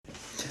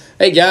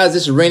Hey guys,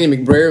 this is Randy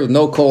McBrayer with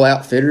No Cole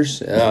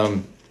Outfitters.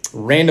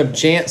 Random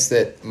chance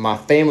that my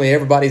family,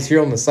 everybody's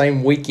here on the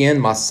same weekend,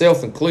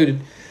 myself included.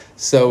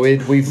 So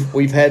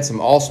we've had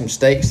some awesome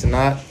steaks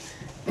tonight,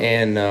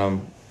 and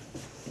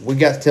we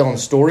got to telling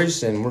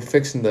stories, and we're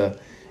fixing to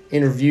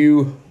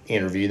interview.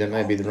 That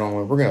may be the wrong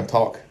one. We're going to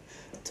talk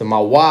to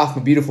my wife,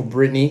 my beautiful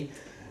Brittany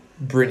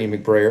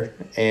McBrayer,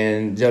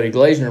 and Jody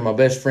Glazner, my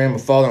best friend, my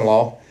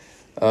father-in-law.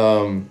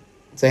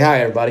 Say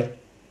hi, everybody.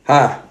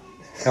 Hi.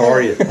 How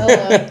are you? Hello.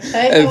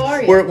 Hey, how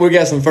are you? We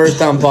got some first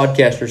time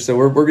podcasters, so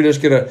we're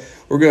just gonna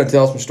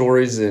tell some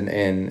stories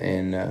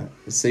and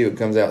see what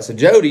comes out. So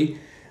Jody,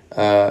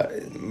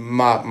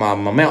 my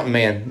mountain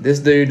man, this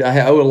dude,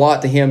 I owe a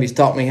lot to him. He's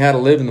taught me how to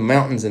live in the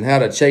mountains and how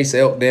to chase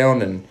elk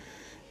down and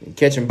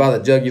catch them by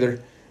the jugular.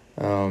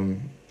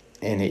 And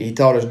he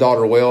taught his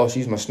daughter well.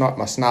 She's my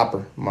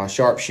sniper, my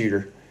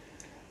sharpshooter.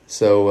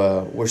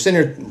 So we're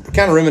sitting here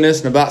kind of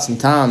reminiscing about some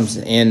times,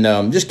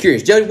 and just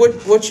curious, Jody,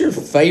 what's your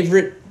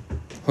favorite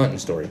hunting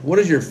story? What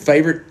is your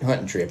favorite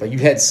hunting trip?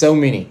 You've had so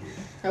many.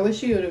 I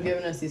wish you would have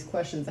given us these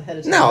questions ahead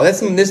of time. No,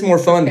 this is more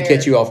fun to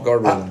catch you off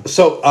guard with them.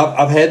 So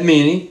I've had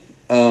many.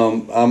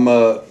 I'm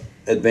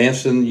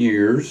advanced in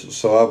years,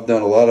 so I've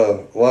done a lot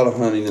of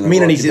hunting. In the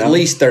Meaning Rocky he's at Mountains.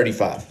 least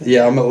 35.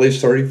 Yeah, I'm at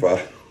least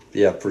 35.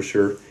 Yeah, for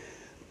sure.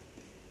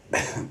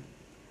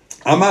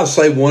 I might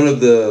say one of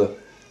the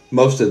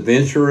most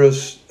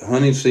adventurous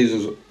hunting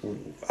seasons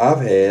I've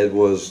had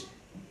was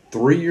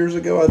 3 years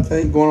ago, I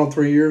think, going on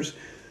 3 years,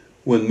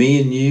 when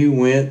me and you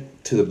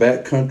went to the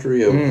back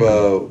country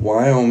of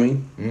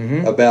Wyoming,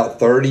 about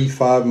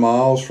 35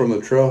 miles from the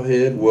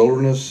trailhead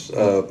wilderness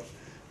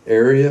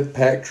area,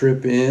 pack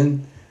trip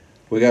in.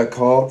 We got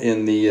caught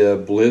in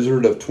the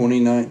blizzard of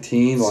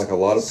 2019, like a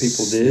lot of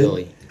people did.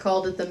 Silly.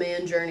 Called it the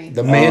man journey.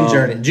 The man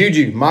journey.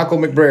 Juju, Michael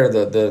McBrayer,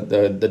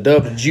 the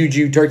dubbed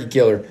Juju turkey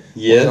killer.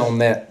 Yes. Was on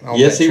that.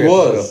 Yes, that he trip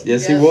was. as well.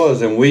 Yes, he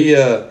was. And we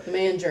the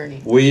man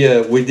journey.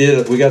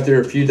 we got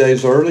there a few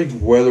days early.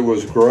 Weather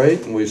was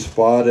great, and we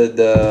spotted.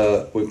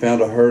 We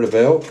found a herd of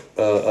elk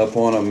up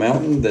on a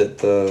mountain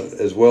that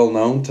is well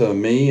known to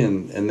me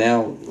and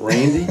now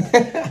Randy.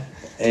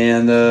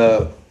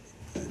 And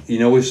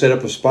we set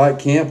up a spike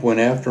camp, went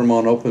after them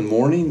on open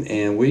morning,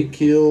 and we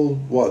killed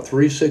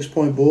 3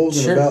 6-point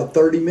bulls in about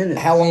 30 minutes.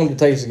 How long did it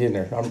take us to get in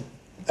there?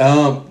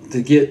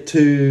 To get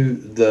to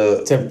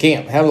the To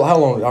camp. How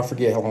long? I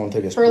forget how long it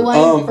took us. For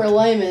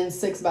laymen,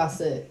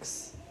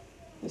 6x6.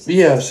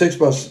 Yeah, 6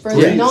 by For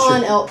the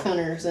non-elk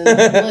hunters and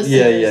listeners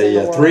in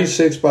the world. 3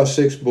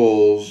 6x6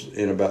 bulls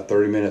in about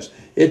 30 minutes.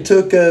 It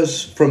took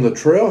us from the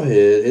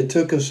trailhead. It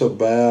took us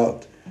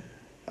about,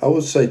 I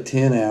would say,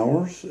 10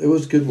 hours. It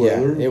was good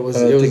weather. It was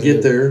to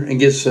get there and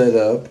get set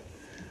up.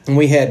 And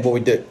we had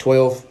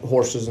 12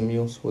 horses and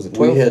mules. Was it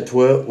 12? We had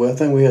 12. Well, I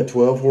think we had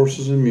 12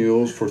 horses and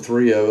mules for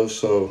 3 of us.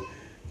 So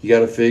you got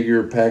to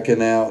figure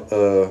packing out.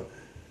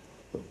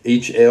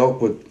 Each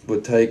elk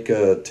would take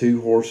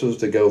 2 horses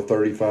to go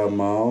 35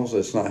 miles.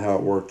 That's not how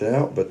it worked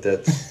out, but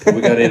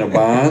we got in a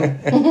bind.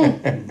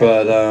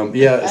 But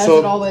As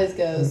it always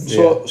goes.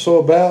 So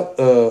about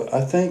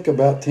I think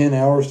about 10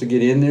 hours to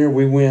get in there.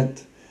 We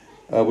went.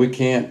 We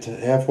camped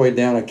halfway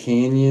down a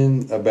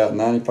canyon, about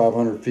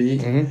 9,500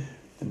 feet. Mm-hmm.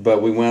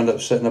 But we wound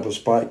up setting up a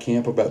spike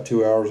camp about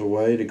 2 hours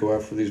away to go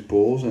after these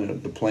bulls,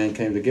 and the plan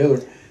came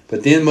together.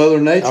 But then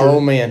Mother Nature. Oh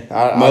man!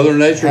 Mother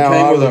Nature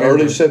came with an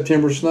early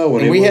September snow,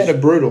 and it was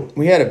brutal.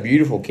 We had a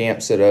beautiful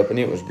camp set up, and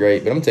it was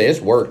great. But I'm telling you,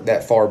 it's worked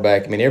that far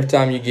back. I mean, every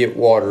time you get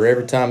water,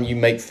 every time you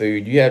make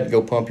food, you have to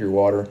go pump your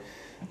water.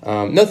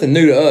 Nothing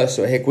new to us.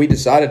 So heck, we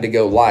decided to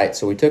go light.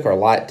 So we took our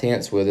light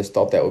tents with us.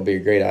 Thought that would be a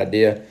great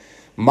idea.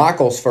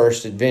 Michael's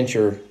first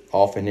adventure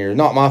off in here.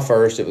 Not my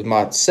first. It was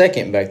my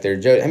second back there.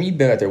 Joe, you've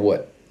been out there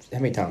how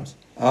many times?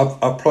 I've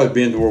probably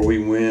been to where we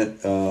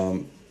went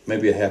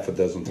maybe a half a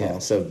dozen times. Yeah,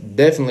 so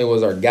definitely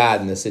was our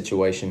guide in this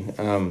situation.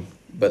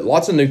 But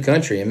lots of new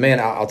country. And, man,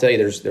 I'll tell you,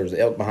 there's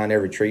elk behind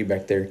every tree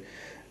back there.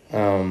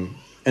 And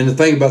the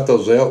thing about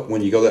those elk,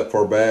 when you go that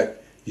far back,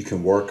 you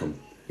can work them.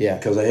 Yeah.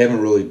 Because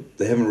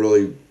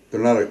they're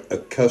not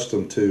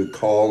accustomed to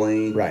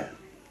calling. Right.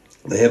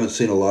 They haven't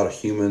seen a lot of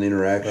human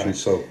interaction, right.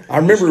 So I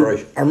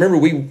remember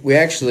we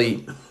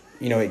actually,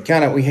 we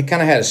kind of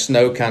had a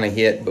snow kind of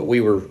hit, but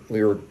we were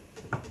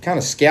kind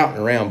of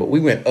scouting around. But we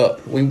went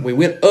up. We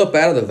went up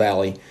out of the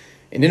valley,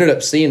 and ended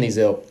up seeing these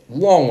elk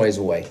long ways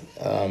away.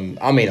 A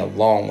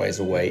long ways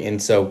away. And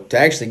so to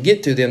actually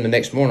get to them the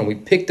next morning, we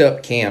picked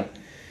up camp,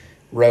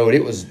 rode.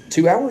 It was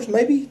 2 hours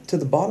maybe to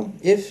the bottom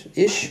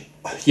ish.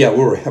 Yeah, we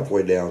were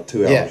halfway down,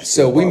 2 hours. Yeah,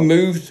 so we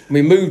moved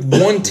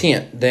one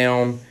tent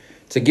down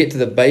to get to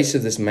the base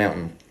of this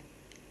mountain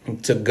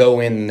to go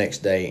in the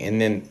next day.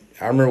 And then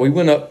I remember we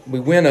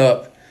went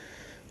up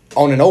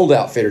on an old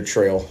outfitter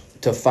trail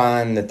to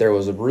find that there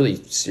was a really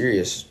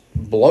serious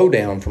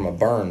blowdown from a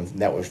burn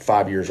that was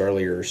 5 years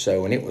earlier or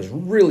so. And it was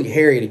really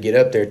hairy to get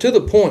up there, to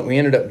the point we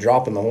ended up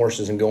dropping the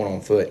horses and going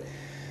on foot.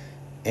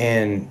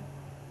 And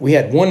we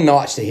had one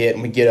notch to hit,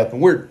 and we get up,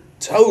 and we're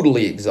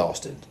totally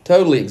exhausted,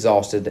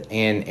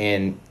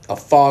 and a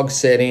fog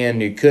set in.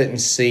 You couldn't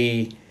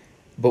see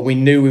but we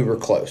knew we were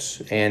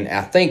close. And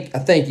I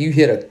think you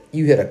hit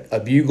a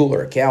bugle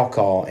or a cow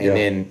call, and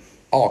then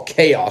all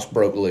chaos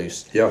broke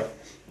loose. Yeah,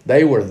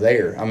 they were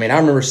there. I mean, I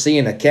remember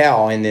seeing a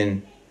cow, and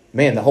then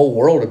man, the whole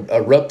world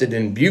erupted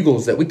in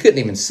bugles that we couldn't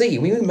even see.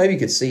 We maybe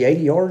could see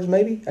 80 yards,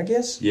 maybe, I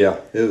guess. Yeah,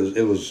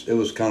 it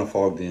was kind of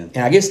fogged in. And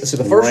I guess so.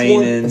 The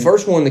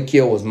first one to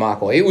kill was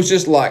Michael. It was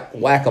just like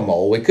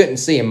whack-a-mole. We couldn't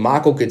see him.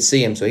 Michael could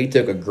see him, so he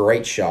took a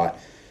great shot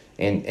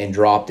and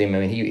dropped him. I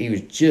mean, he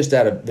was just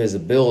out of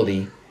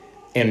visibility,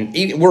 and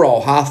we're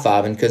all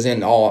high-fiving because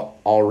in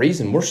all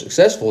reason we're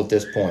successful at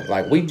this point.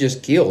 Like we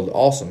just killed,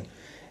 awesome,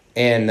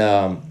 and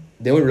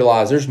then we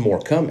realized there's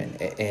more coming,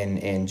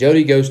 and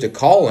Jody goes to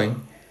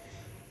calling.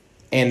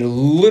 And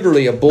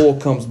literally a bull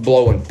comes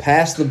blowing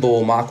past the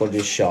bull Michael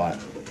just shot.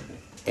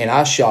 And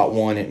I shot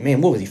one at,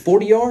 man, what was he,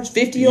 40 yards,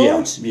 50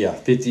 yards? Yeah,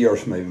 50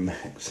 yards maybe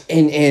max.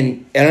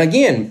 And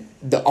again,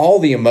 all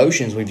the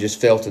emotions we've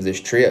just felt of this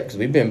trip, because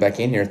we've been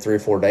back in here 3 or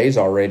 4 days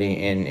already,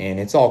 and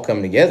it's all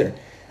come together.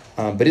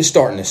 But it's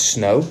starting to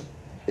snow.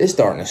 It's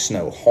starting to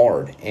snow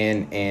hard.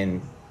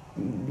 And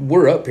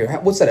we're up here.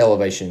 What's that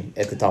elevation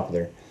at the top of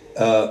there?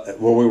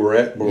 Where we were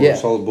at, where we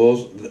saw the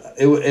bulls,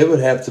 it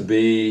would have to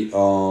be...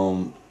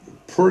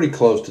 pretty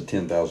close to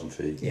 10,000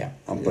 feet. Yeah,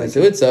 I'm thinking.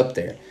 So it's up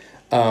there,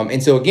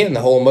 and so again, the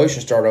whole emotion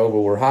started over.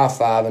 We're high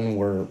fiving.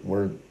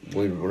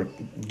 We're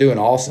doing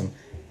awesome,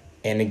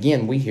 and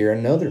again, we hear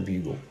another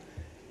bugle,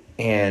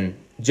 and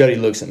Jody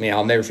looks at me.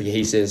 I'll never forget.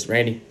 He says,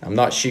 "Randy, I'm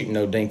not shooting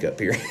no dink up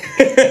here."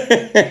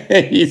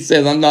 He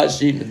says, "I'm not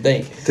shooting a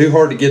dink. Too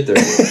hard to get there.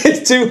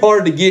 It's too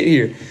hard to get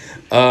here,"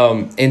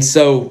 and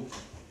so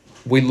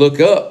we look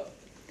up,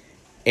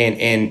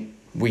 and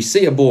we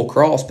see a bull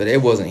cross, but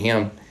it wasn't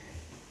him.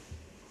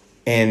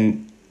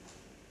 And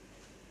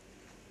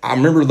I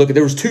remember looking,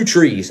 there was 2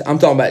 trees. I'm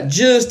talking about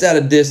just at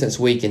a distance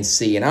we can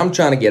see. And I'm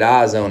trying to get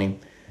eyes on him.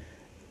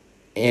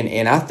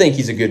 And I think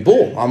he's a good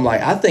bull. I'm like,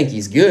 I think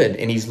he's good.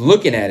 And he's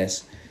looking at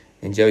us.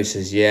 And Joey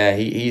says, yeah,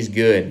 he's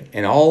good.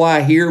 And all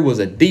I hear was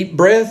a deep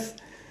breath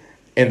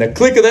and the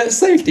click of that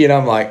safety. And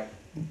I'm like,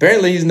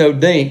 apparently he's no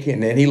dink.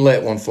 And then he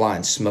let one fly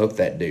and smoked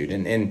that dude.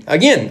 And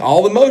again,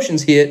 all the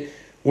emotions hit.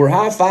 We're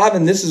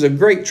high-fiving. This is a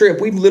great trip.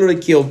 We've literally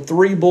killed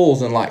 3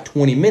 bulls in like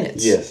 20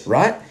 minutes. Yes.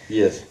 Right?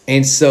 Yes.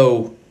 And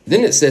so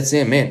then it sets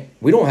in, man,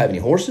 we don't have any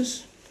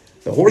horses.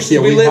 The horses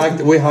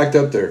we hiked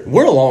up there.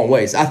 We're a long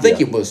ways. I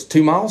think it was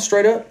 2 miles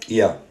straight up.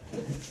 Yeah.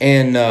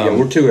 And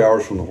we're 2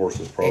 hours from the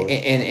horses probably.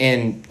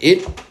 And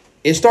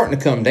it's starting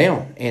to come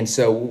down. And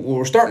so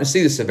we're starting to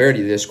see the severity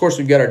of this. Of course,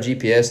 we've got our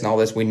GPS and all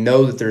this. We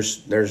know that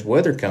there's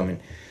weather coming.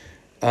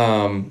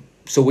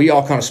 So we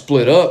all kind of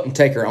split up and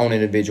take our own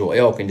individual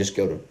elk and just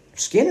go to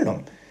skinning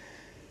them.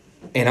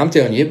 And I'm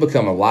telling you, it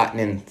become a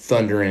lightning,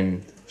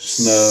 thundering,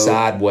 snow,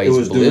 sideways it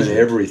was blizzard. Doing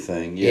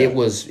everything. Yeah. It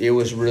was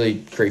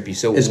really creepy.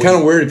 So it's kind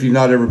of weird if you've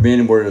not ever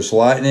been where it's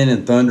lightning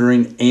and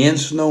thundering and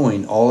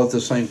snowing all at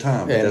the same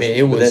time. Yeah, I mean,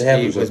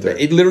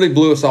 it literally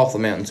blew us off the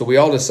mountain. So we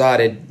all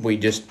decided we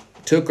just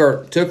took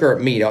our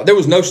meat out. There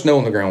was no snow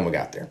on the ground when we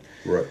got there.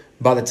 Right.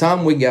 By the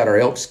time we got our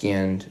elk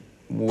skinned,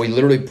 we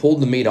literally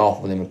pulled the meat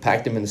off of them and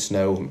packed them in the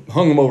snow,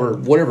 hung them over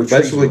whatever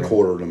trees. Basically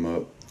quartered them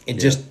up. And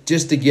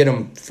just to get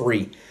them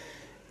free.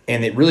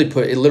 And it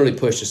literally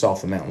pushed us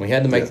off the mountain. We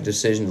had to make the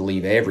decision to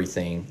leave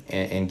everything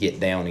and get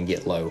down and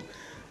get low.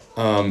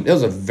 It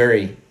was a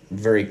very,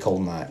 very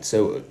cold night.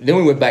 So then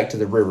we went back to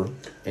the river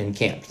and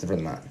camped for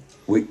the night.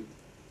 We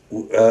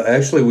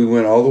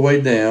went all the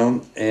way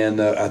down,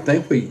 and I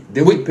think we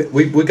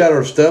got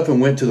our stuff and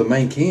went to the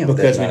main camp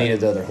because we needed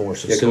the other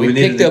horses. Yeah, so we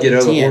needed to get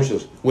other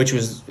horses, which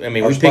was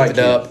we picked it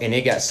up and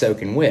it got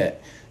soaking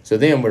wet. So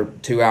then we're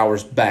 2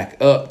 hours back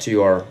up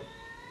to our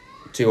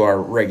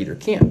regular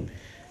camp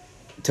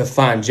to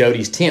find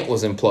Jody's tent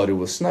was imploded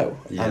with snow.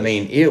 Yes. I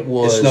mean, it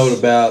snowed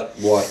about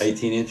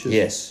 18 inches.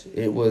 Yes,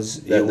 it was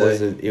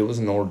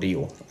an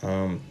ordeal,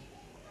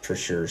 for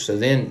sure. So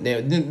then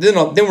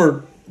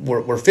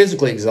we're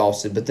physically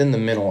exhausted, but then the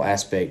mental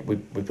aspect. We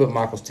put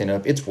Michael's tent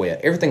up. It's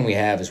wet. Everything we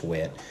have is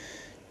wet.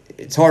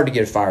 It's hard to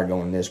get a fire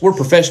going in this. We're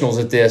professionals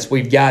at this.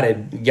 We've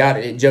guided.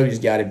 Jody's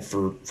guided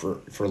for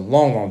a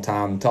long, long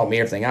time. Taught me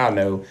everything I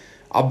know.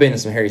 I've been in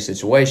some hairy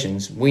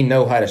situations. We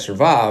know how to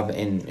survive,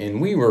 and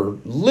we were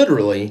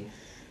literally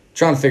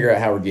trying to figure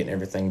out how we're getting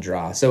everything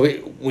dry. So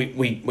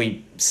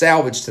we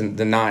salvaged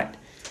the night.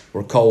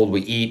 We're cold. We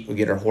eat. We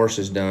get our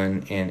horses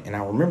done. And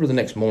I remember the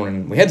next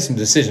morning we had some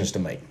decisions to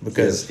make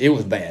because it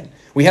was bad.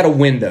 We had a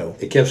window.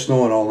 It kept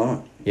snowing all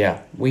night. Yeah,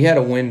 we had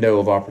a window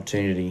of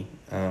opportunity.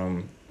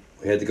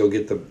 We had to go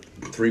get the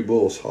 3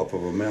 bulls off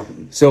of a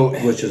mountain,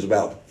 which is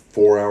about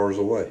 4 hours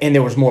away. And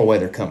there was more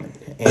weather coming.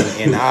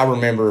 And I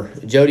remember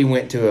Jody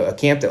went to a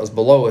camp that was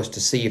below us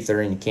to see if there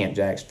are any camp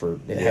jacks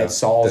that had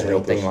saws or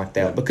anything like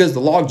that. Yeah. Because the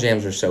log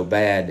jams are so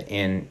bad.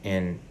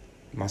 And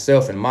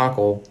myself and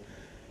Michael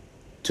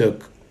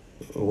took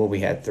we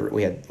had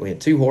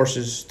 2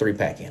 horses, 3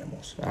 pack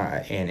animals.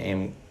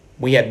 And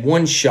we had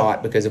one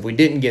shot because if we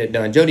didn't get it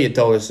done, Jody had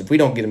told us if we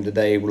don't get them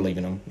today, we're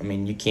leaving them. I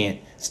mean, you can't.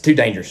 It's too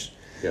dangerous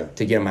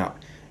to get them out.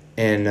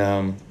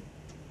 And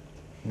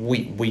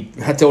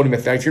I told him,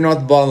 if you're not at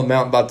the bottom of the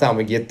mountain by the time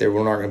we get there,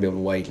 we're not going to be able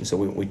to wait. And so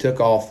we took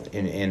off,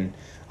 and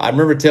I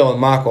remember telling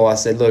Michael, I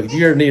said, look, if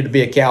you ever needed to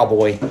be a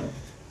cowboy,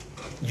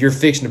 you're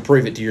fixing to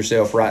prove it to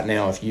yourself right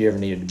now if you ever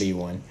needed to be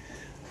one.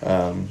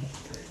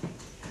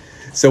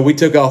 So we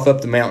took off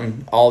up the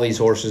mountain, all these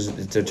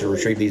horses, to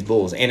retrieve these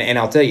bulls. And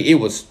I'll tell you, it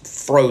was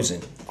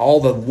frozen. All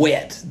the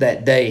wet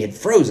that day had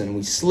frozen.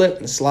 We slipped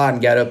and slid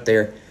and got up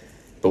there,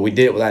 but we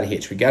did it without a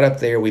hitch. We got up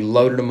there, we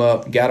loaded them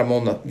up, got them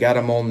on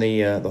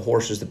the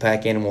horses, the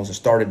pack animals, and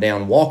started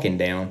walking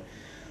down,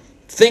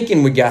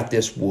 thinking we got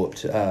this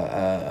whooped.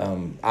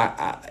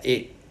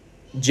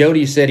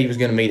 Jody said he was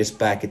going to meet us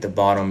back at the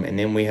bottom, and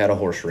then we had a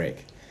horse wreck,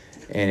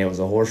 and it was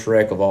a horse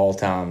wreck of all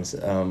times.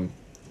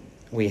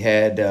 We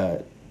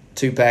had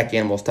 2 pack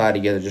animals tied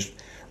together, just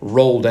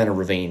rolled down a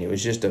ravine. It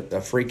was just a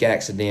freak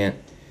accident.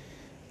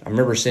 I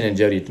remember sending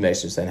Jody a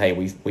message saying, "Hey,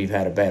 we've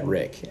had a bad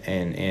wreck,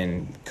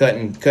 and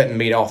cutting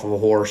meat off of a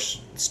horse,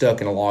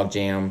 stuck in a log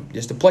jam,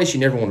 just a place you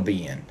never want to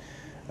be in."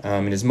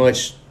 And as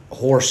much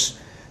horse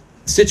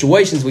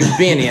situations we've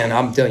been in,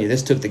 I'm telling you,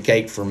 this took the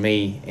cake for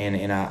me,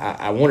 and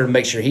I wanted to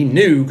make sure he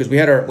knew, because we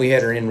had our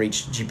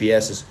inReach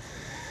GPSs.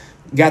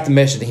 Got the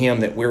message to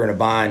him that we were in a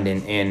bind,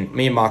 and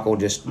me and Michael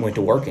just went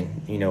to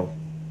working,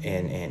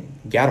 and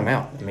got him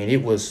out. I mean,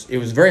 it was a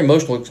very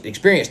emotional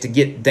experience to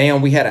get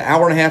down. We had an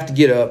hour and a half to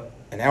get up,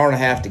 an hour and a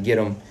half to get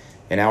them,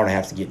 an hour and a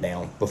half to get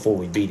down before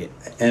we beat it.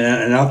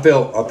 And I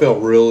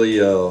felt really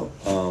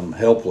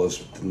helpless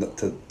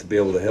to be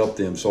able to help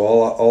them. So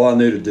all I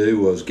knew to do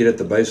was get at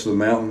the base of the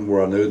mountain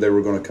where I knew they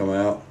were going to come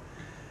out,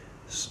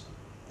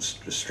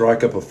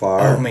 strike up a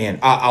fire. Oh man,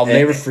 I'll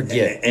never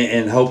forget.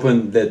 And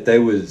hoping that they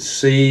would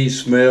see,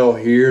 smell,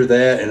 hear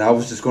that, and I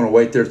was just going to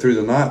wait there through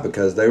the night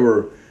because they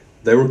were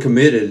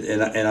committed,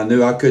 and I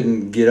knew I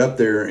couldn't get up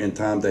there in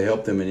time to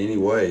help them in any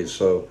way.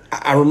 So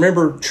I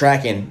remember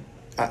tracking.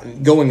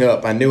 Going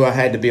up, I knew I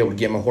had to be able to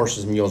get my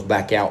horses and mules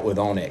back out with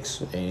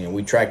Onyx. And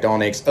we tracked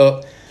Onyx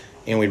up,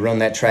 and we run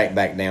that track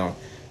back down.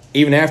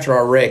 Even after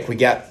our wreck, we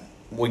got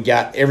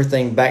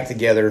everything back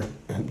together,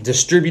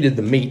 distributed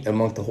the meat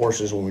among the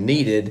horses when we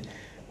needed.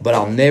 But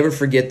I'll never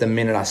forget the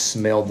minute I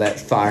smelled that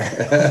fire.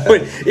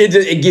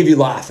 it gave you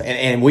life,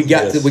 and we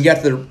got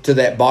to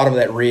that bottom of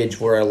that ridge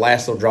where our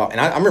last little drop, and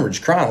I remember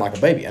just crying like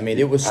a baby. I mean,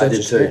 it was such a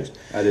experience.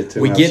 I did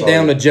too. We get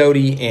down to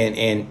Jody,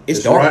 and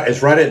it's dark.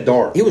 It's right at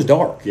dark. It was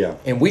dark. Yeah,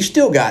 and we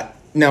still got.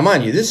 Now,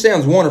 mind you, this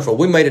sounds wonderful.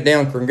 We made it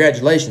down.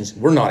 Congratulations.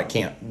 We're not at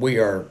camp. We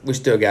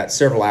still got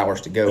several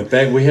hours to go. In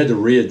fact, we had to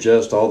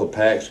readjust all the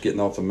packs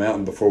getting off the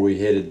mountain before we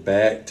headed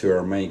back to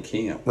our main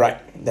camp. Right.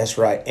 That's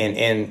right.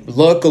 And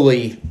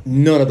luckily,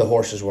 none of the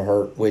horses were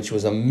hurt, which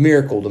was a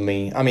miracle to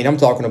me. I mean, I'm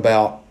talking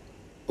about,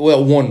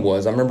 well, one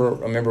was. I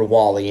remember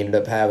Wally ended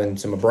up having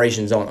some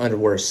abrasions on under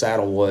where his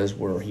saddle was,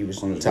 where he was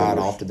tied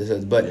off to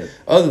this. But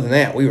other than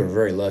that, we were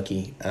very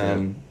lucky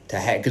to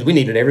have, because we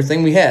needed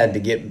everything we had to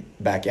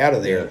get back out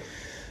of there. Yeah.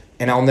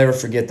 And I'll never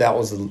forget, that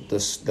was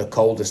the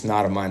coldest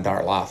night of my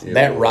entire life. Yeah,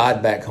 that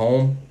ride back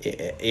home to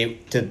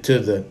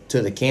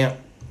the camp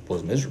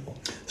was miserable.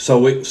 So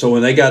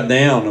when they got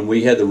down and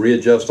we had to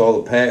readjust all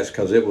the packs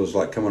because it was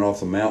like coming off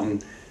the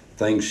mountain,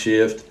 things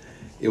shift.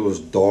 It was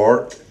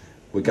dark.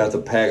 We got the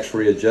packs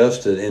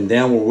readjusted, and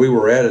down where we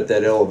were at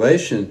that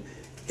elevation,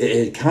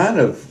 it kind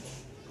of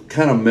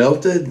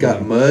melted,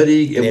 got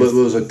muddy. It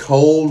was a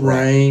cold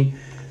rain,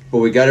 but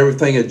we got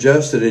everything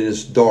adjusted, and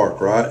it's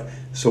dark, right?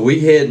 So we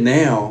head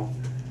now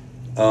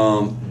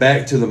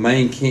back to the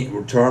main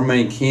camp, to our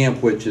main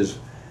camp, which is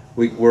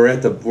we're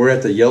at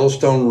the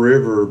Yellowstone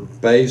River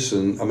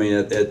basin. I mean,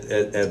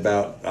 at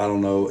about, I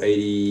don't know,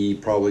 80,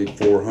 probably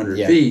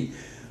 400 feet.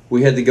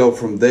 We had to go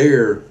from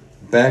there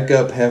back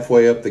up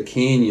halfway up the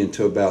canyon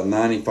to about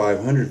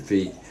 9,500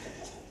 feet,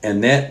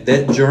 and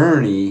that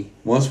journey,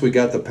 once we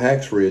got the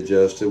packs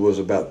readjusted, was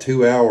about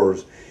 2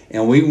 hours,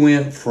 and we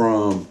went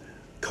from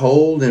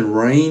cold and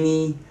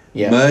rainy,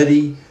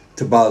 muddy,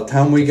 to by the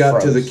time we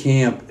got to the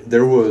camp,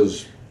 there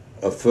was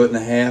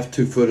 1.5 to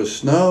 2 foot of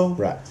snow.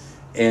 Right.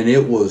 And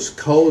it was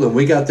cold, and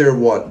we got there,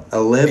 11,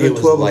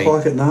 12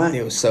 o'clock at night?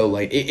 It was so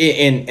late.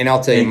 And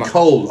I'll tell you,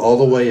 cold all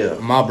the way up.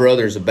 My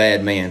brother's a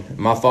bad man.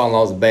 My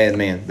father-in-law's a bad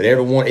man. But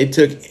it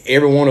took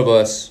every one of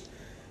us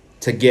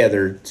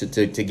together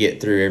to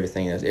get through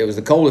everything else. It was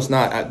the coldest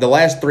night. The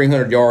last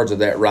 300 yards of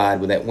that ride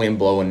with that wind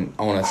blowing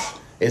on us,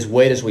 as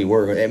wet as we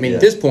were. I mean,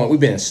 at this point, we've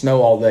been in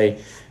snow all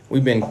day.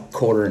 We've been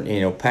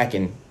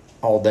packing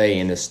all day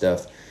in this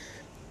stuff.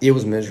 It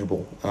was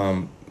miserable.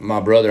 My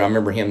brother, I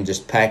remember him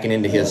just packing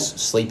into his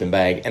sleeping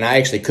bag, and I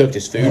actually cooked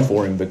his food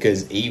for him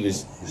because he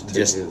was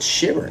just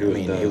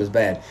shivering. It was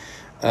bad.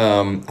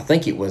 I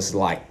think it was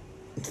like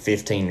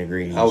 15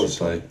 degrees. I would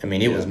say. I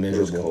mean, it was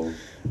miserable.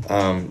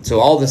 So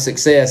all the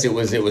success, it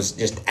was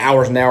just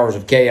hours and hours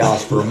of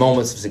chaos for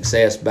moments of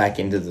success back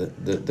into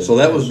the So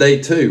that was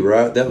day 2,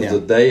 right? That was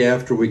the day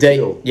after we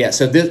killed. Yeah,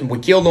 so we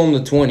killed on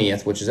the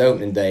 20th, which is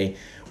opening day.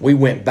 We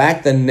went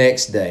back the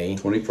next day.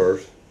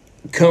 21st.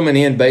 Coming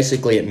in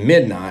basically at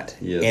midnight,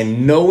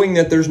 and knowing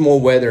that there's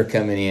more weather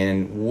coming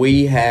in,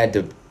 we had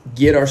to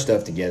get our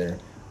stuff together.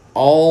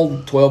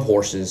 All 12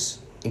 horses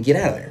and get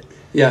out of there.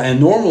 Yeah, and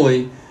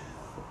normally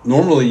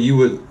you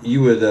would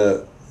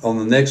on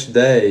the next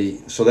day,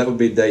 so that would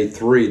be day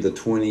 3, the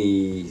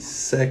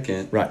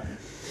 22nd. Right.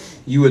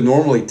 You would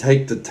normally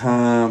take the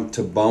time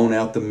to bone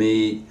out the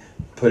meat,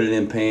 put it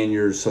in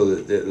panniers so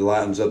that it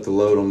lightens up the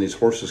load on these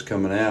horses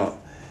coming out.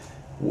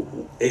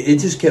 It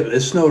just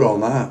it snowed all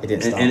night. It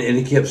didn't stop. And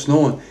it kept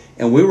snowing.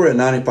 And we were at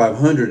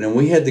 9,500, and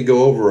we had to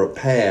go over a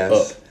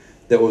pass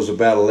that was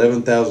about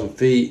 11,000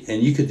 feet,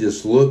 and you could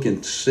just look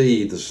and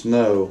see the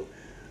snow.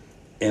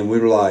 And we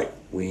were like,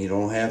 we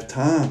don't have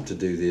time to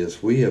do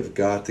this. We have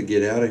got to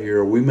get out of here,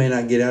 or we may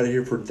not get out of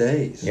here for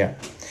days. Yeah.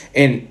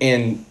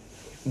 And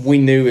we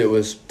knew it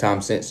was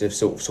time sensitive,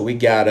 so we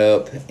got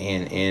up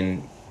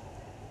and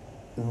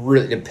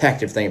really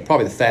packed everything.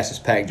 Probably the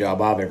fastest pack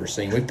job I've ever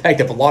seen. We packed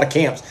up a lot of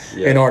camps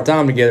in our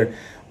time together,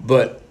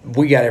 but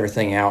we got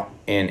everything out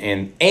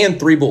and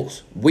 3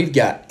 bulls. We've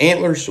got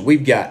antlers,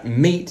 we've got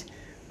meat,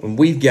 and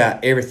we've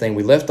got everything.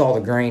 We left all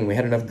the grain. We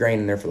had enough grain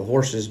in there for the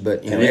horses,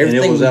 but everything.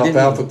 And it was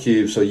alfalfa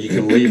cubes, so you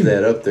can leave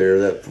that up there.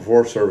 That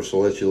Forest Service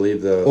will let you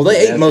leave the. Well,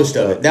 they ate most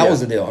of it. That was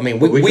the deal. I mean,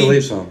 we could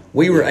leave some.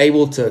 We were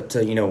able to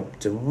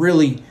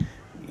really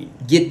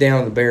get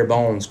down to the bare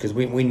bones because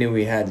we knew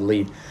we had to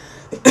leave.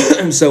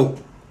 So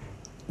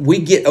we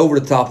get over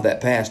the top of that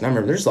pass, and I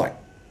remember there's like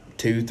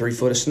 2-3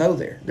 foot of snow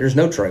there. There's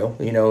no trail,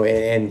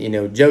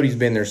 and Jody's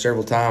been there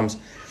several times,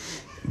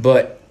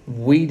 but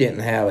we didn't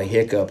have a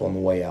hiccup on the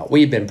way out.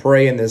 We've been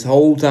praying this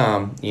whole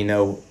time,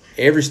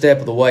 every step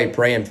of the way,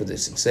 praying for the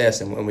success,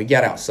 and when we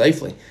got out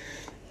safely,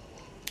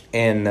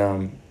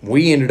 and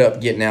we ended up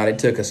getting out. It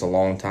took us a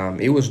long time.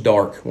 It was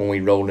dark when we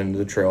rolled into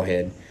the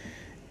trailhead,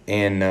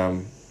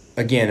 and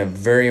again, a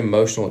very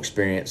emotional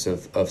experience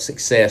of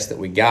success that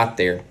we got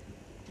there.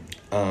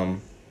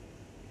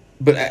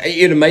 But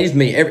it amazed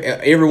me.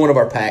 Every one of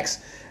our packs,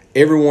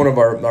 every one of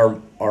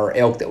our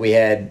elk that we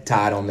had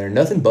tied on there,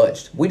 nothing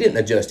budged. We didn't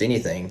adjust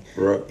anything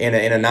in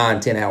a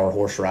 9-10 hour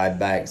horse ride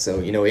back. So,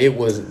 it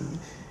was...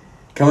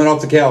 Coming off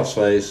the cow's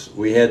face,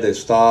 we had to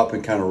stop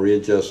and kind of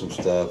readjust some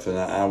stuff. And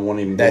I won't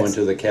even go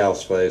into the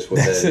cow's face with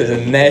that. That's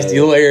a nasty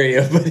little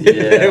area. But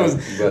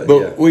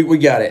we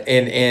got it.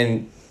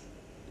 And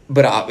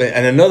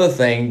another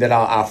thing that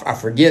I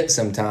forget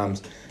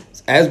sometimes,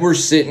 as we're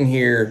sitting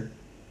here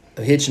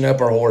hitching up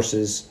our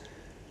horses,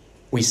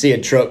 we see a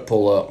truck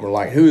pull up. We're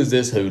like, who is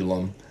this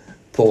hoodlum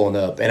pulling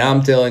up? And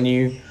I'm telling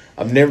you,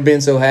 I've never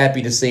been so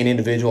happy to see an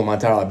individual in my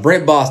entire life.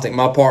 Brent Bostic,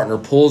 my partner,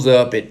 pulls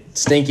up at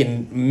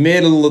stinking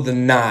middle of the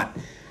night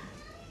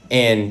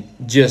and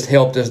just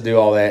helped us do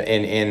all that.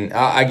 And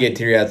I get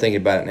teary-eyed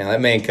thinking about it now. That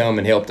man come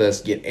and helped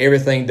us get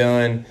everything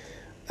done.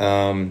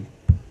 Took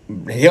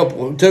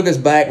us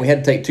back. We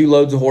had to take 2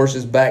 loads of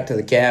horses back to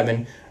the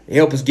cabin. He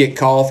helped us get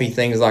coffee,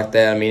 things like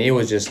that. I mean, it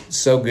was just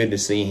so good to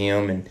see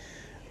him. And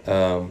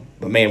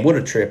but man, what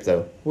a trip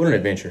though! What an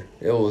adventure!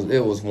 It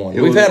was one.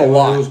 We've had a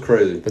lot. It was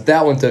crazy, but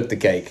that one took the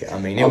cake. I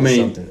mean, it was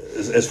something.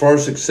 As far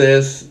as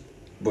success,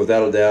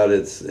 without a doubt,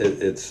 it's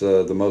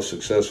the most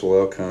successful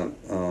elk hunt.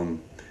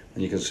 When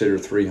you consider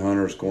 3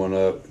 hunters going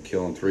up and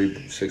killing 3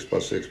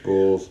 6x6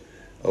 bulls,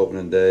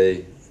 opening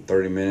day,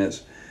 30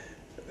 minutes.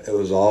 It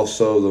was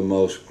also the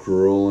most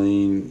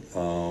grueling,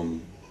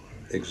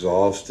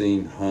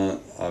 exhausting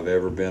hunt I've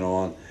ever been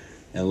on.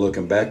 And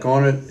looking back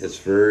on it, it's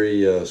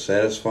very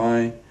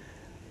satisfying.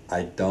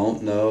 I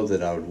don't know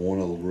that I would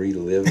want to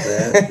relive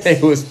that.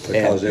 It was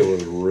because it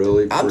was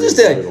really I'm just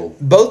saying, brutal.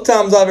 Both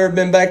times I've ever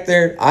been back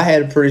there, I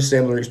had a pretty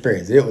similar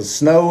experience. It was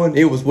snowing,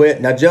 it was wet.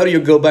 Now Jody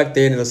will go back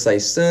there and it'll say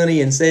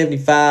sunny and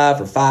 75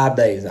 for 5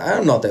 days.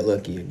 I'm not that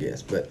lucky, I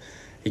guess, but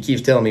he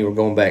keeps telling me we're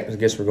going back. I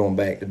guess we're going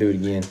back to do it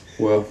again.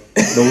 Well,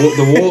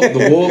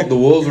 the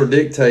wolves are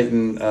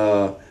dictating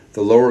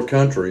the lower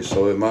country,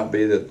 so it might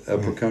be that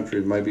upper country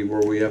may be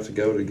where we have to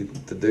go to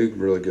do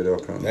really good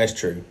elk hunting. That's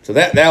true. So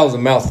that was a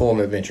mouthful of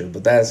an adventure, but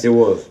it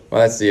was.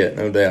 Well, that's it,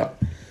 no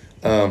doubt.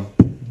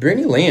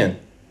 Brittany Lynn,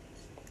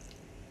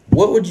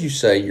 what would you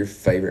say your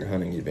favorite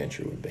hunting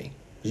adventure would be?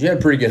 'Cause you had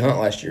a pretty good hunt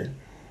last year.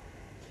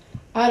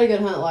 I had a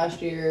good hunt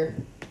last year.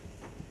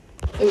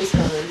 It was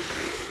fun.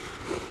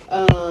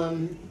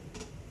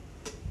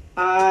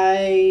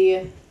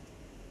 I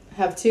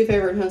have 2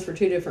 favorite hunts for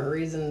 2 different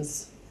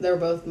reasons. They were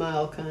both my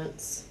elk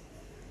hunts.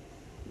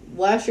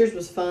 Last year's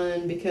was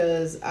fun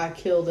because I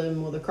killed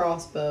him with a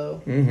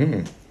crossbow.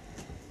 Mm-hmm.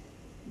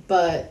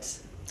 But...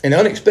 And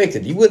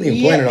unexpected. You wouldn't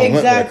even plan it on hunting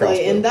with a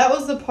crossbow. And that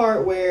was the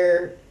part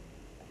where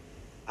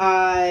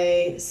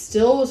I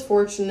still was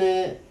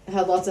fortunate,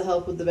 had lots of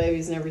help with the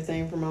babies and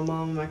everything from my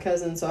mom and my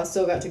cousin, so I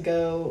still got to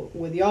go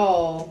with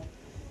y'all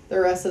the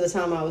rest of the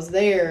time I was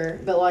there.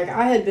 But, like,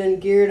 I had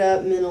been geared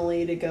up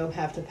mentally to go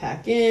have to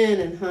pack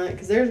in and hunt,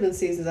 because there's been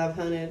seasons I've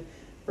hunted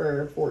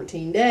for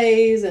 14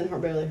 days and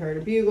barely heard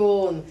a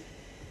bugle, and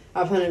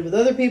I've hunted with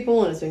other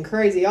people and it's been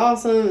crazy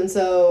awesome. And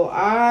so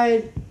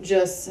I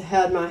just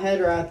had my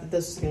head right that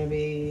this was going to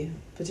be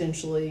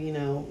potentially,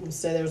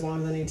 stay there as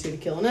long as I need to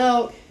kill an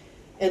elk.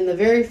 And the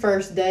very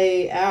first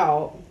day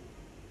out,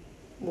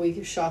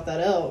 we shot that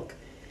elk,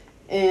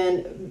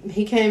 And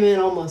he came in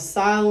almost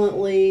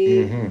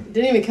silently.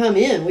 Didn't even come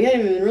in. We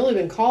hadn't even really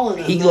been calling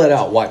him. He let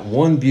out like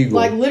one bugle.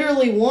 Like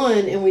literally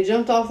one, and we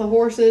jumped off the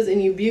horses,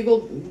 and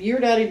your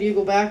daddy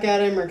bugled back at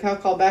him, or cow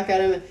called back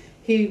at him. And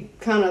he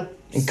kind of...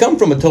 And come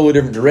from a totally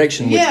different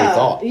direction, which we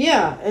thought.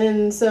 Yeah,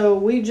 and so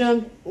we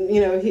jumped,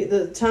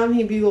 the time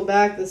he bugled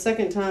back, the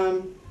second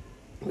time,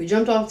 we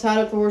jumped off, tied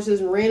up the horses,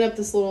 and ran up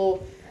this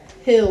little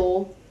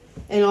hill,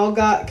 and all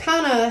got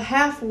kind of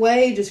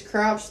halfway just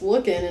crouched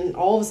looking, and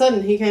all of a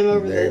sudden he came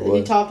over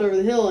he topped over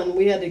the hill, and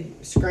we had to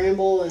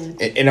scramble,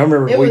 and I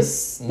remember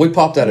we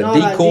popped out a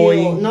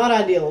decoy. Not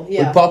ideal,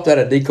 yeah. We popped out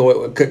a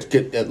decoy.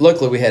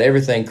 Luckily, we had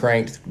everything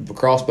cranked. The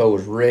crossbow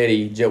was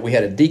ready. We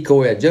had a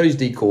decoy, had Jody's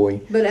decoy.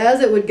 But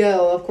as it would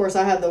go, of course,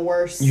 I had the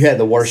worst. You had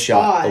the worst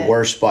shot, the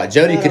worst spot.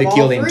 Jody could have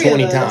killed him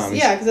 20 times.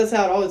 Yeah, because that's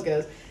how it always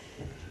goes.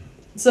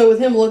 So with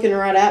him looking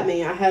right at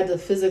me, I had to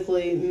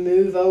physically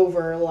move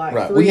over like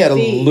 3 feet. We had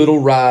a little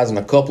rise and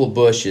a couple of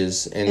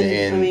bushes,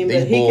 and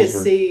these bulls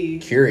were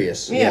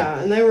curious. Yeah,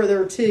 and there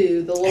were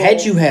two.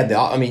 Had you had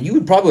you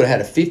would probably have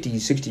had a 50,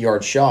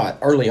 60-yard shot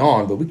early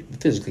on, but we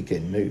physically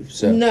couldn't move.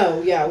 So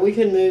no, yeah, we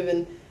couldn't move,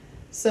 and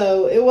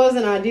so it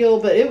wasn't ideal,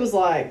 but it was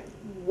like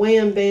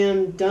wham,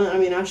 bam,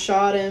 done. I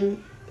shot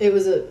him. It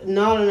was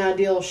not an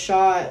ideal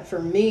shot for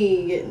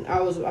me.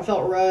 I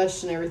felt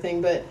rushed and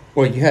everything, but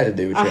you had to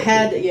do what you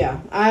had to do.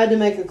 I had to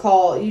make a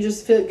call. You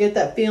just get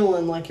that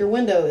feeling like your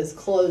window is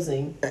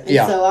closing. And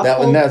so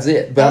that's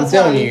it. But I'm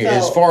telling you,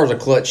 as far as a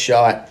clutch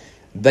shot,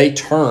 they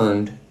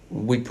turned.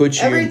 We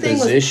put you in position.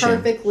 Everything was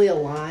perfectly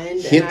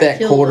aligned. Hit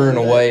that quarter and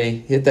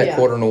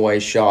away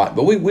shot.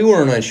 But we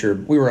weren't unsure.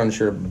 We were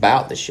unsure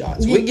about the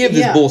shots. We give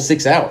this bull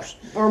 6 hours.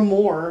 Or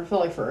more. I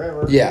felt like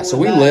forever. Yeah, so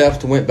we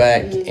left, went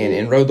back,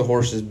 and rode the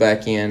horses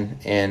back in,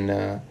 and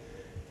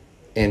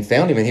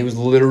found him, and he was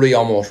literally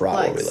almost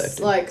right where we left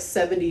him. Like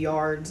 70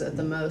 yards at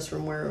the most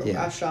from where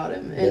I shot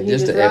him. And he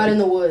was right in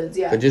the woods,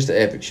 But just an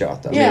epic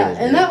shot, though. Yeah,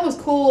 and that was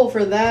cool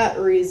for that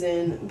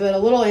reason, but a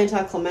little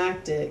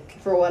anticlimactic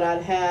for what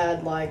I'd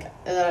had,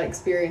 that I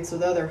experienced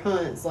with other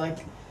hunts, like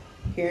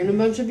hearing a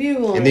bunch of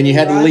bugling. And then you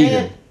had to leave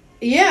him.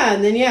 Yeah,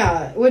 and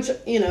then, which,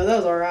 that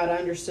was all right. I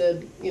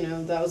understood,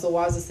 that was the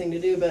wisest thing to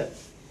do. But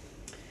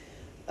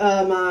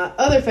my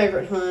other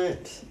favorite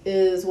hunt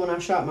is when I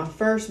shot my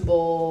first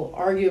bull,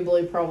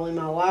 arguably probably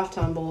my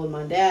lifetime bull with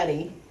my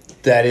daddy.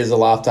 That is a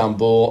lifetime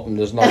bull. I'm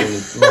just not going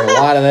to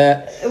lie to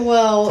that.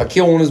 Well, if I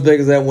kill one as big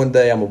as that one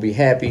day, I'm going to be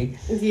happy.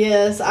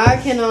 Yes, I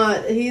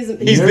cannot. He's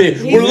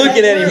big. We're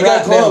looking at him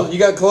right now. You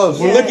got close.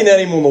 We're looking at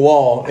him on the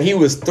wall. He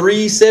was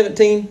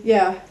 317.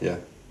 Yeah. Yeah.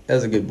 That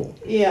was a good bull.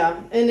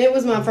 Yeah, and it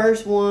was my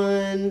first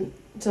one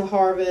to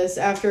harvest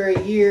after a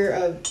year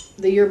of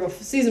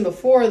season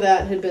before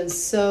that had been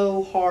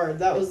so hard.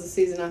 That was the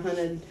season I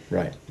hunted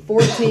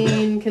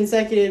 14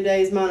 consecutive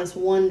days minus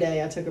 1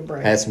 day I took a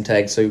break. Had some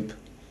tag soup.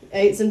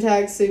 Ate some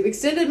tag soup.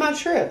 Extended my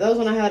trip. That was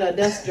when I had a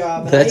desk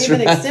job. And I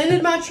even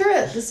extended my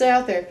trip to stay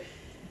out there.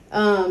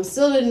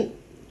 Still didn't,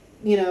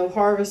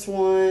 harvest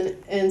one.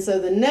 And so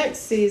the next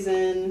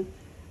season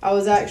I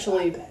was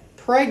actually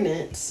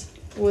pregnant.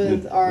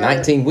 With our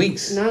 19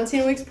 weeks.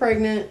 19 weeks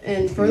pregnant,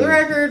 and for the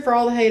record, for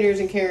all the haters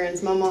and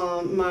Karens, my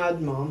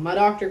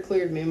doctor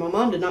cleared me. My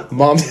mom did not clear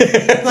me.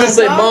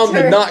 Mom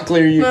did not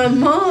clear you.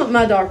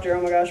 My doctor,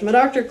 oh my gosh, my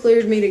doctor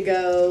cleared me to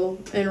go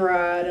and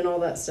ride and all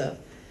that stuff.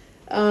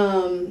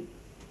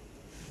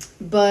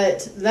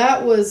 But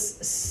that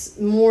was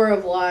more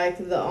of like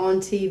the on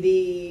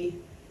TV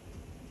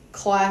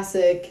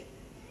classic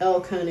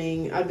elk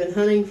hunting. I'd been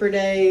hunting for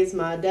days.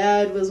 My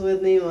dad was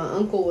with me. My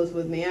uncle was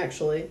with me,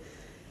 actually.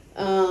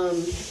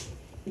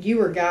 You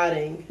were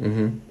guiding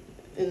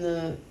in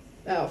the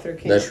outfitter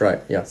camp. That's right,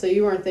 yeah. So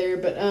you weren't there,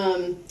 but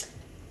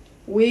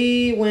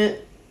we went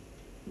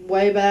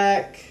way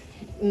back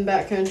in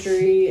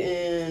backcountry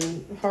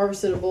and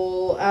harvested a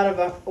bull out of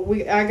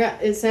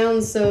it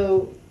sounds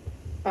so,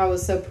 I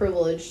was so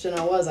privileged, and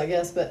I was, I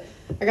guess, but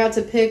I got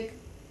to pick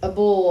a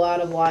bull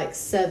out of like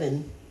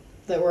 7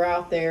 that were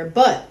out there,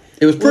 but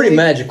it was pretty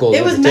magical.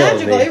 It was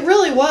magical. It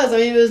really was.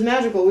 It was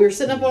magical. We were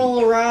sitting up on a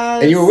little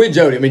rise. And you were with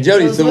Jody.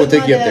 Jody's the one who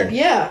took you up there.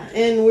 Yeah,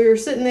 and we were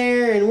sitting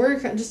there, and we were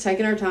just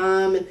taking our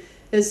time. And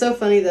it's so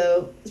funny,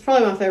 though. It's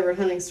probably my favorite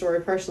hunting story,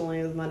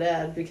 personally, with my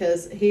dad,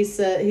 because he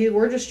said,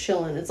 we're just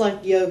chilling. It's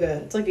like yoga.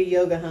 It's like a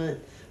yoga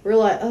hunt. We're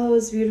like, oh,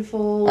 it's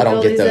beautiful. I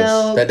don't get those.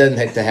 Elk. That doesn't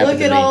have to happen to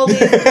me. Look at all these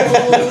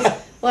bulls.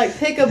 Like,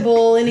 pick a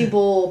bull, any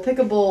bull, pick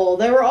a bull.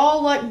 They were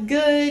all, like,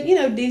 good,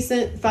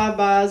 decent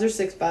 5-bys or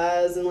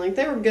 6-bys, and,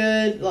 they were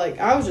good.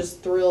 I was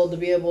just thrilled to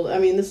be able to,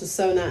 this was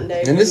so night and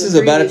day. And this is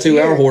about a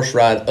 2-hour horse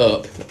ride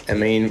up.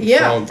 From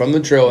the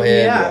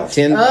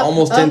trailhead,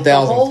 almost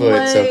 10,000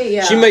 foot.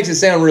 So she makes it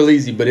sound real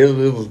easy, but it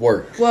was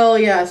work. Well,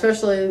 yeah,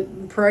 especially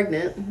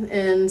pregnant.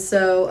 And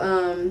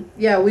so,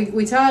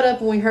 we tied up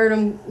and we heard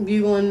them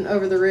bugling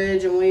over the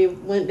ridge, and we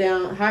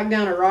hiked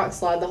down a rock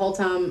slide. The whole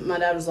time my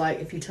dad was like,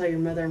 if you tell your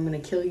mother I'm going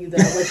to kill you, that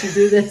I'll let you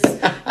do this.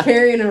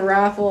 Carrying a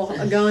rifle,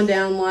 going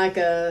down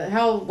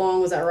how long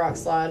was that rock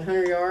slide?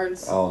 100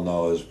 yards? Oh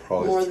no, it was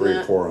probably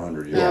 300 or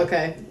 400. Yeah. Oh,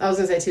 okay, I was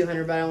gonna say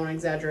 200, but I don't want to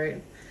exaggerate.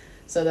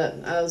 So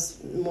that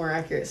was more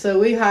accurate. So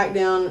we hiked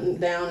down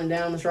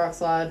this rock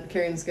slide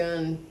carrying this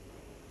gun,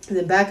 and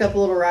then back up a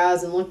little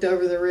rise and looked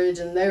over the ridge,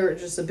 and they were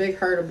just a big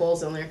herd of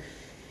bulls down there.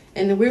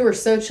 And we were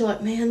so chill,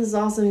 like, man, this is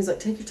awesome. He's like,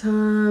 take your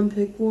time,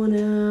 pick one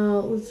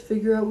out, let's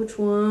figure out which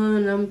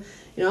one.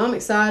 I'm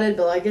excited,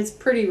 but like it's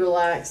pretty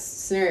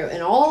relaxed scenario.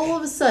 And all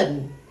of a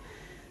sudden,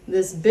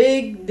 this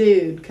big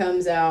dude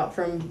comes out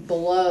from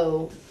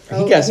below.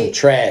 He got some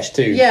trash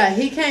too. Yeah,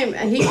 he came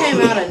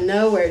out of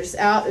nowhere,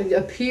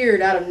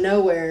 appeared out of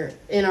nowhere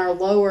in our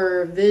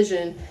lower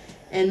vision.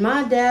 And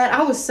my dad,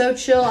 I was so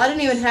chill. I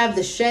didn't even have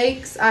the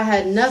shakes. I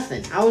had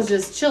nothing. I was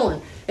just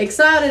chilling,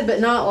 excited but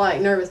not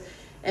like nervous.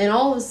 And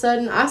all of a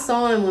sudden, I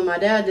saw him when my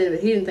dad did it,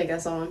 but he didn't think I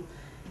saw him.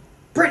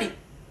 Brittany,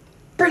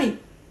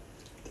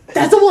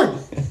 that's the one.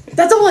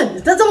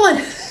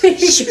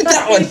 Shoot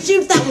that one.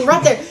 Shoot that one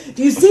right there.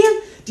 Do you see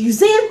him?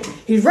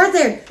 He's right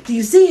there. Do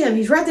you see him?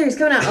 He's right there. He's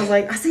coming out. I was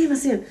like, I see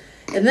him.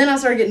 And then I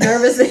started getting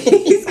nervous. And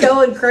he's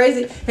going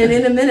crazy. And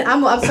in a minute,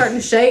 I'm starting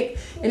to shake.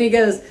 And he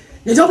goes,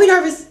 no, don't be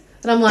nervous.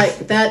 And I'm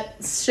like,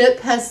 that ship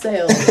has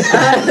sailed.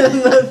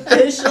 I'm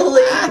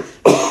officially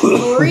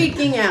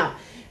freaking out.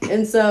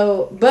 And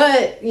so,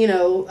 but,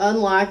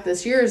 unlike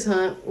this year's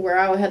hunt where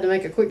I had to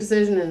make a quick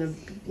decision and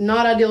a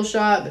not ideal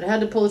shot, but I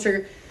had to pull the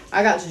trigger,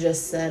 I got to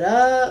just set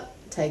up,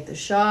 take the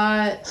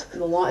shot. It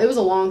was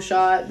a long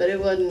shot, but it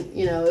wasn't,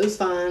 it was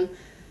fine.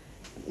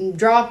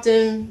 Dropped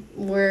him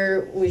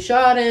where we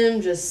shot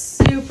him, just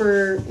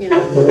super,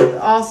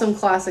 awesome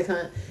classic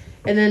hunt.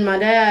 And then my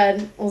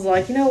dad was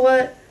like, you know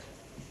what?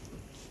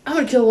 I'm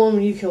going to kill one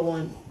when you kill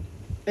one.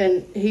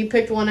 And he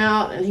picked one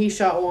out and he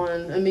shot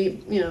one, a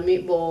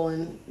meat bull,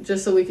 and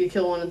just so we could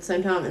kill one at the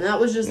same time. And that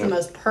was just the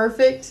most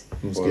perfect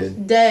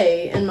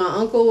day. And my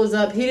uncle was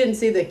up. He didn't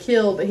see the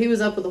kill, but he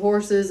was up with the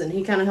horses and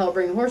he kind of helped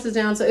bring the horses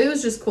down. So it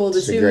was just cool to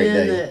two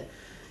men that,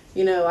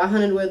 I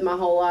hunted with my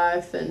whole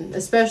life, and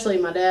especially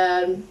my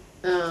dad,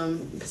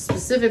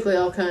 specifically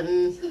elk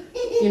hunting,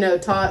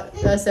 taught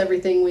us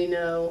everything we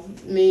know,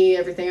 me,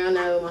 everything I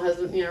know, my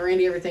husband,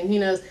 Randy, everything he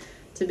knows,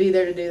 to be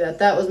there to do that.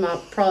 That was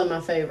probably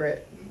my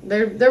favorite.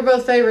 They're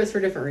both favorites for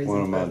different reasons.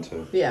 One of mine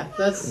too. Yeah, It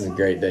was a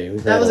great day.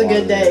 That was a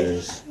good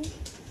day.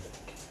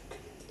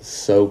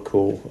 So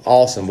cool,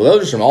 awesome. Well,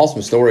 those are some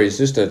awesome stories.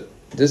 Just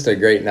a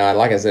great night.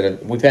 Like I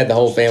said, we've had the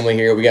whole family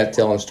here. We got to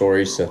tell them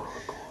stories. So,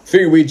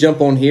 figured we'd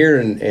jump on here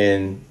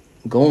and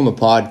go on the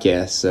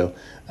podcast. So,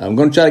 I'm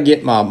going to try to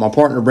get my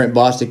partner Brent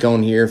Bostic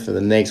on here for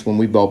the next one.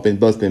 We've both been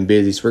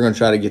busy, so we're going to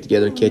try to get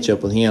together and catch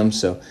up with him.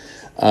 So.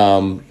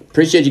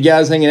 Appreciate you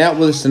guys hanging out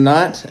with us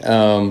tonight.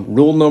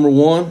 Rule number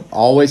 1,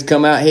 always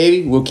come out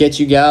heavy. We'll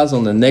catch you guys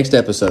on the next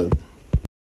episode.